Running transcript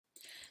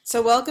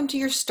So welcome to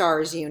your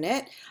STARS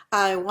unit.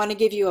 I want to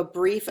give you a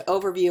brief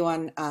overview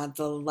on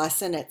the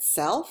lesson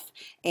itself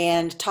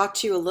and talk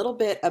to you a little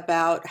bit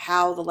about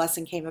how the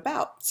lesson came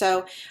about.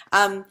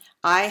 Um,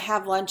 I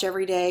have lunch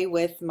every day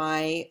with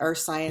my earth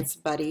science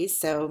buddies,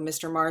 so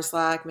Mr.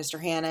 Marslack, Mr.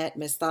 Hannett,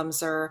 Ms.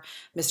 Thumser,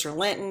 Mr.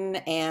 Linton,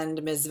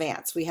 and Ms.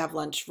 Vance. We have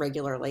lunch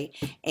regularly.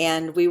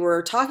 And we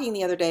were talking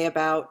the other day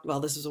about, well,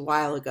 this was a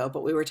while ago,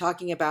 but we were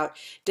talking about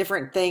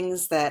different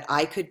things that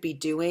I could be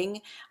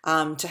doing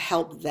to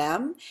help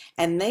them.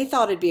 And they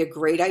thought it'd be a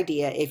great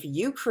idea if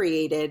you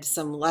created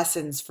some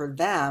lessons for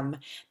them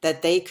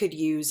that they could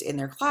use in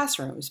their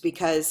classrooms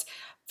because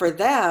for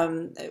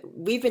them,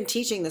 we've been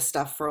teaching this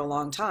stuff for a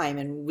long time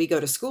and we go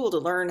to school to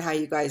learn how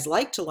you guys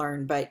like to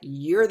learn, but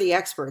you're the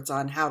experts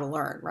on how to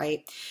learn,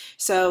 right?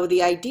 So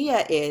the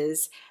idea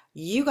is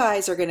you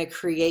guys are going to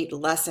create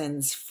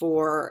lessons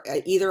for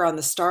either on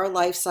the STAR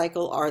life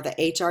cycle or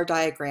the HR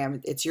diagram.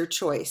 It's your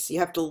choice. You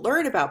have to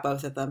learn about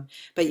both of them,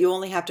 but you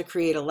only have to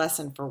create a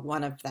lesson for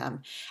one of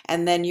them.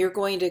 And then you're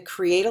going to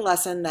create a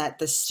lesson that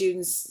the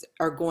students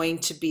are going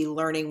to be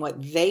learning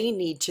what they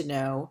need to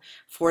know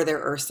for their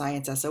Earth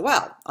Science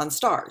SOL on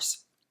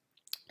STARS.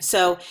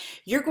 So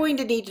you're going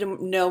to need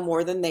to know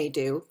more than they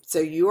do. So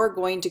you are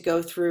going to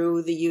go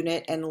through the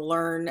unit and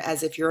learn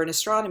as if you're an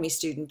astronomy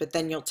student, but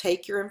then you'll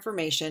take your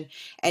information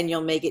and you'll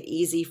make it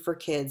easy for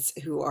kids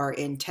who are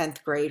in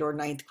 10th grade or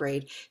 9th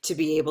grade to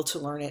be able to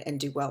learn it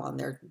and do well on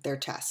their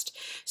test.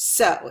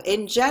 So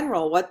in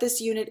general, what this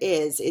unit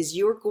is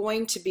you're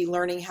going to be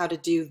learning how to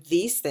do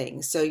these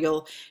things. So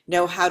you'll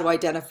know how to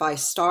identify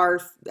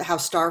how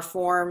star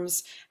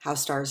forms, how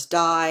stars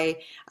die,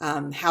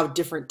 how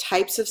different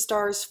types of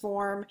stars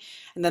form,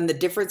 and then the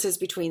differences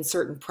between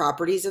certain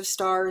properties of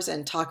stars,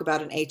 and talk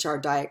about an HR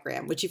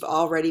diagram, which you've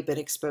already been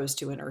exposed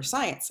to in Earth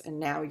Science, and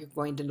now you're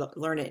going to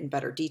learn it in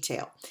better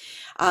detail.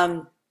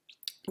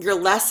 Your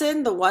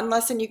lesson, the one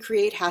lesson you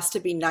create, has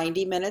to be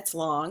 90 minutes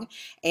long,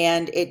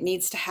 and it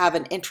needs to have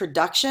an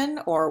introduction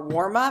or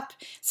warm-up,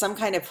 some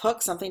kind of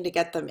hook, something to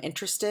get them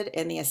interested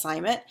in the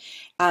assignment.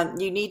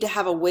 You need to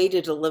have a way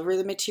to deliver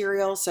the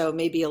material, so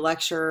maybe a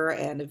lecture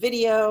and a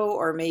video,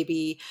 or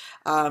maybe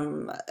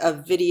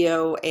a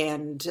video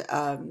and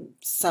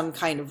some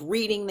kind of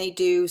reading they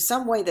do,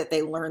 some way that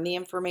they learn the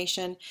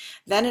information.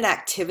 Then an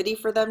activity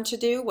for them to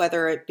do,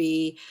 whether it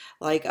be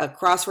like a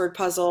crossword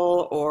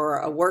puzzle or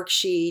a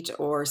worksheet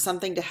or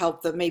something to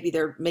help them. Maybe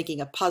they're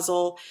making a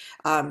puzzle,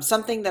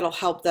 something that'll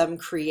help them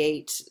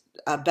create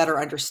a better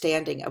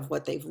understanding of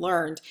what they've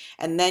learned.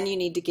 And then you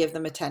need to give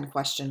them a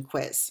 10-question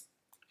quiz.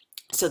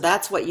 So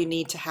that's what you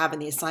need to have in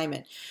the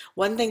assignment.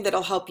 One thing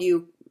that'll help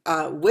you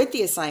with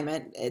the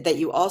assignment that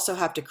you also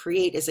have to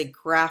create is a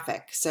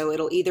graphic. So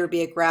it'll either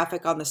be a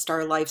graphic on the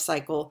STAR life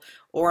cycle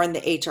or in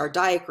the HR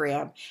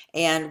diagram.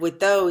 And with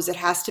those, it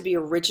has to be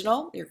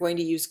original. You're going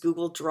to use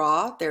Google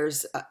Draw.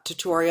 There's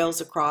tutorials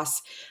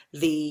across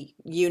the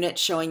unit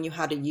showing you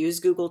how to use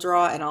Google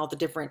Draw and all the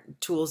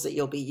different tools that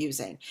you'll be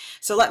using.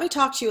 So let me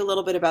talk to you a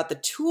little bit about the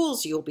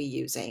tools you'll be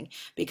using,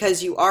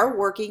 because you are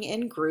working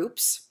in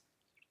groups.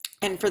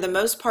 And for the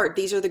most part,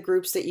 these are the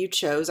groups that you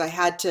chose. I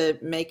had to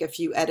make a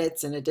few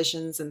edits and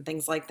additions and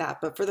things like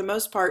that, but for the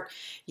most part,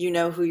 you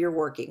know who you're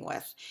working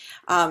with.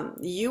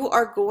 You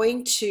are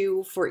going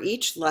to, for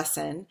each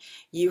lesson,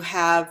 you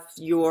have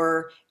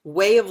your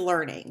way of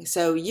learning.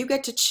 So you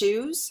get to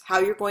choose how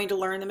you're going to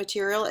learn the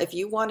material. If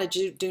you want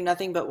to do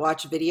nothing but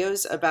watch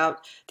videos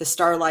about the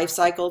STAR life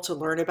cycle to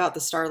learn about the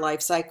STAR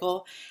life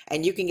cycle,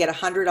 and you can get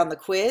 100 on the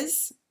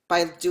quiz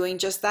by doing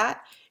just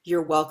that,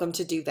 you're welcome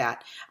to do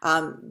that.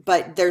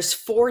 But there's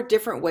 4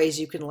 different ways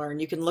you can learn.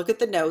 You can look at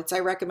the notes. I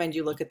recommend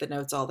you look at the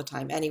notes all the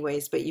time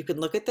anyways, but you can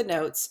look at the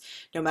notes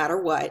no matter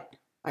what.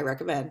 I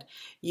recommend.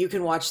 You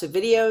can watch the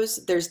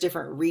videos. There's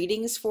different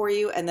readings for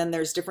you, and then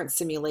there's different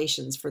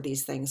simulations for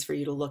these things for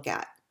you to look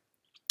at.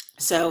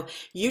 So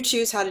you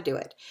choose how to do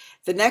it.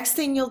 The next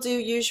thing you'll do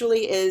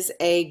usually is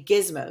a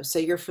gizmo. So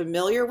you're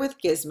familiar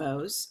with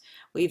gizmos.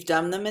 We've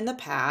done them in the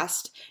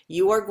past.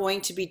 You are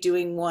going to be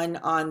doing one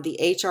on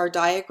the HR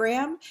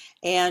diagram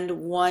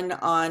and one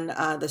on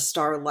the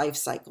STAR life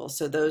cycle.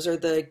 So those are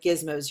the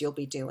gizmos you'll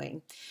be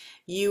doing.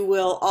 You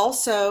will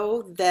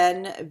also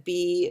then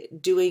be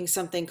doing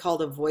something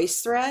called a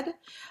voice thread.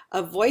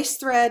 A voice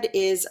thread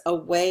is a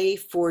way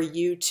for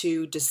you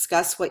to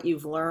discuss what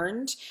you've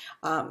learned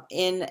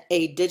in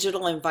a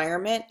digital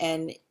environment,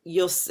 and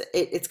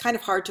it's kind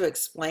of hard to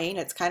explain.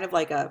 It's kind of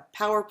like a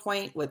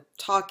PowerPoint with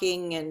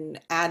talking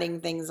and adding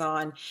things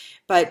on.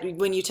 But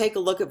when you take a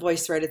look at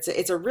VoiceThread,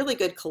 it's a really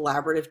good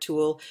collaborative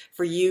tool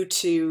for you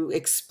to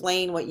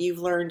explain what you've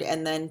learned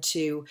and then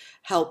to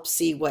help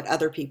see what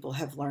other people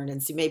have learned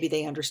and see maybe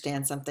they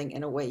understand something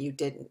in a way you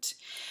didn't.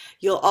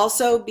 You'll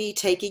also be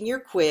taking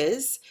your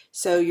quiz,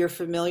 so you're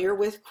familiar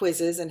with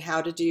quizzes and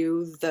how to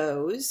do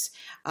those.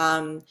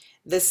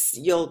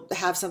 You'll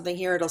have something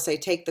here, it'll say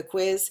take the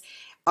quiz.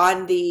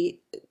 On the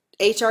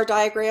HR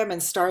diagram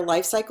and STAR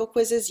life cycle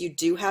quizzes, you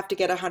do have to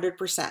get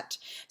 100%.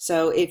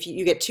 So if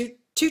you get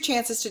two 2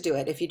 chances to do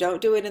it. If you don't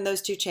do it in those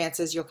 2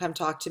 chances, you'll come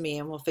talk to me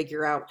and we'll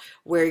figure out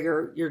where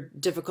your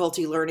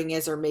difficulty learning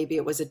is, or maybe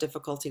it was a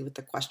difficulty with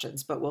the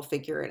questions, but we'll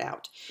figure it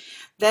out.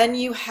 Then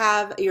you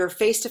have your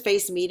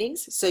face-to-face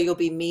meetings. So you'll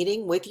be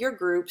meeting with your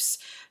groups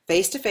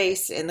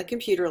face-to-face in the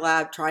computer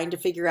lab, trying to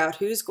figure out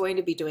who's going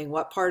to be doing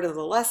what part of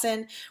the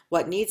lesson,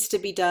 what needs to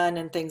be done,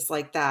 and things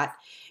like that.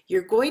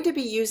 You're going to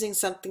be using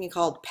something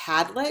called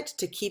Padlet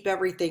to keep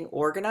everything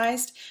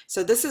organized.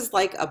 So this is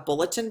like a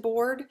bulletin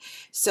board.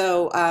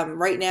 So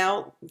right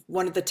now,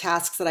 one of the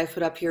tasks that I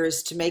put up here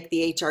is to make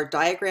the HR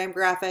diagram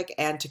graphic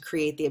and to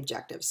create the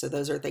objectives. So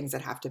those are things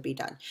that have to be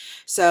done.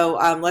 So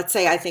let's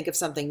say I think of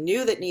something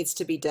new that needs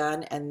to be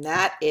done, and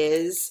that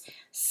is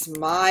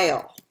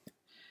smile.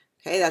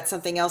 Okay, that's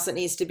something else that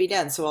needs to be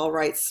done. So I'll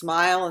write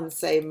smile and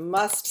say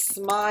must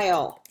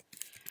smile.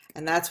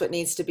 And that's what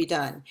needs to be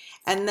done.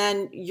 And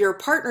then your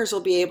partners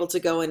will be able to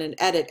go in and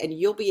edit, and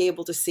you'll be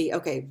able to see,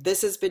 okay,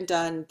 this has been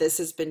done, this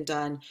has been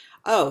done.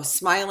 Oh,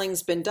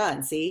 smiling's been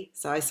done, see?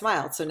 So I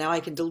smiled. So now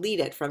I can delete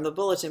it from the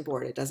bulletin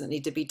board. It doesn't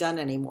need to be done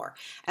anymore.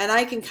 And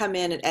I can come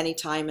in at any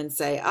time and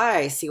say,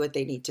 I see what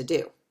they need to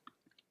do.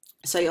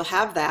 So you'll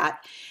have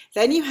that.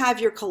 Then you have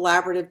your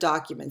collaborative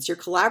documents. Your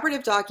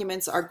collaborative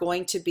documents are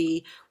going to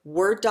be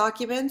Word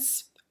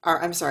documents,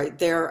 or I'm sorry,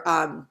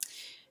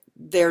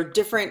 they're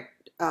different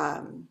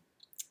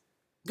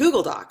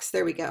Google Docs.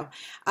 There we go.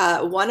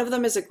 One of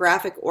them is a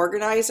graphic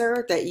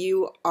organizer that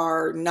you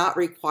are not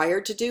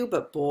required to do,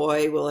 but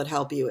boy, will it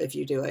help you if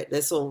you do it.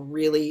 This will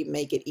really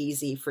make it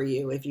easy for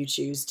you if you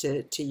choose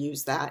to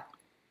use that.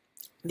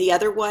 The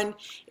other one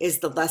is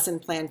the lesson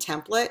plan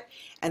template,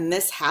 and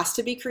this has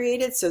to be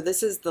created. So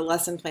this is the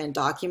lesson plan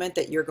document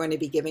that you're going to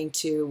be giving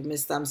to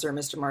Ms. Thumser,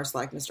 Mr.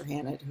 Marslack, Mr.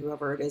 Hannett,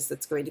 whoever it is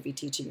that's going to be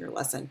teaching your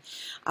lesson.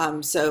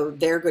 So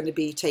they're going to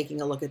be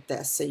taking a look at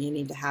this, so you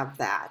need to have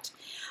that.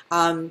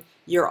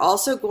 You're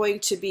also going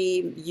to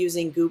be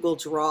using Google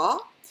Draw.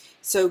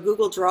 So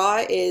Google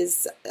Draw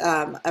is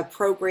a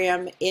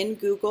program in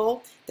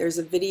Google. There's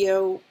a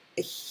video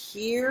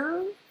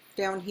here,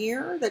 down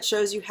here, that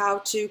shows you how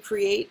to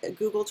create a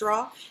Google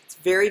Draw. It's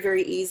very,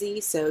 very easy,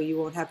 so you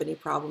won't have any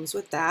problems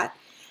with that.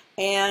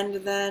 And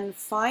then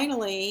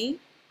finally,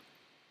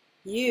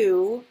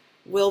 you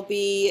will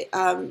be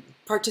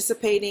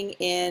participating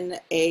in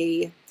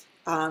a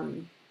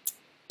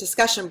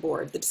discussion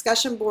board. The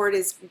discussion board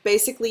is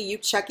basically you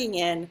checking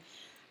in,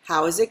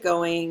 how is it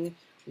going,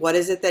 what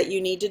is it that you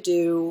need to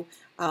do,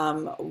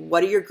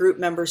 what do your group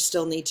members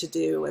still need to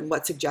do, and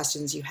what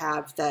suggestions you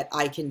have that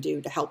I can do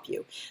to help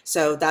you.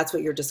 So that's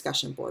what your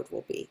discussion board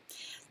will be.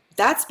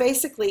 That's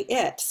basically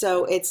it.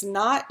 So it's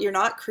not, you're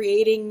not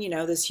creating, you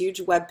know, this huge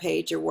web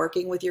page. You're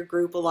working with your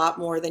group a lot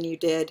more than you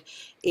did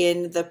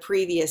in the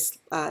previous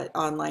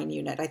online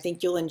unit. I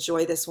think you'll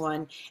enjoy this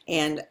one,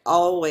 and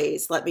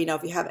always let me know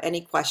if you have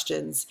any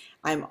questions.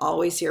 I'm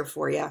always here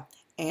for you,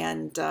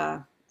 and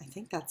I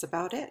think that's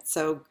about it.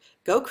 So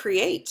go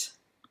create.